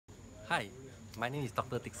Hi, my name is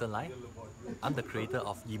Dr. Dickson. I'm the creator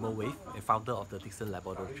of EMO Wave and founder of the Dickson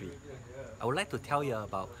Laboratory. I would like to tell you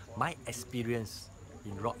about my experience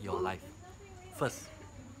in Rock Your Life. First,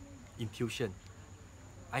 intuition.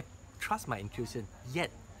 I trust my intuition,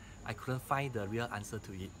 yet I couldn't find the real answer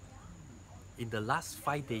to it. In the last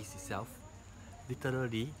 5 days itself,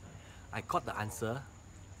 literally, I got the answer,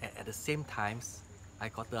 and at the same time, I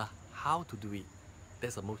got the how to do it.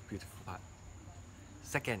 That's the most beautiful part.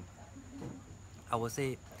 Second, I would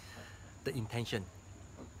say the intention.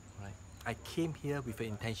 Right? I came here with the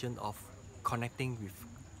intention of connecting with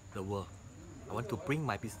the world. I want to bring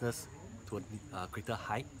my business to a greater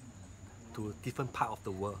height, to a different part of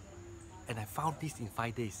the world. And I found this in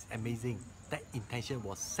 5 days. Amazing. That intention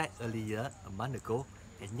was set earlier, a month ago,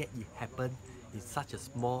 and yet it happened in such a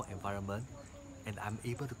small environment, and I'm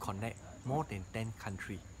able to connect more than 10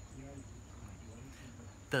 countries.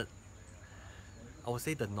 Third, I would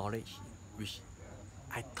say the knowledge which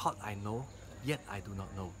I thought I know, yet I do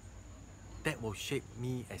not know. That will shape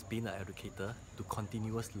me as being an educator to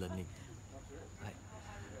continuous learning. Right?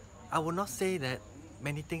 I will not say that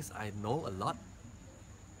many things I know a lot,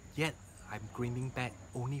 yet I'm bringing back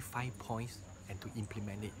only 5 points and to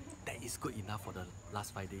implement it. That is good enough for the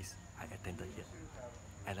last 5 days I attended here.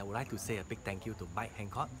 And I would like to say a big thank you to Mike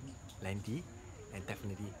Hancock, Landy, and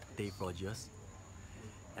definitely Dave Rogers.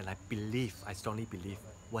 And I strongly believe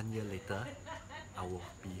 1 year later, I will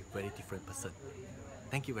be a very different person.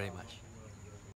 Thank you very much.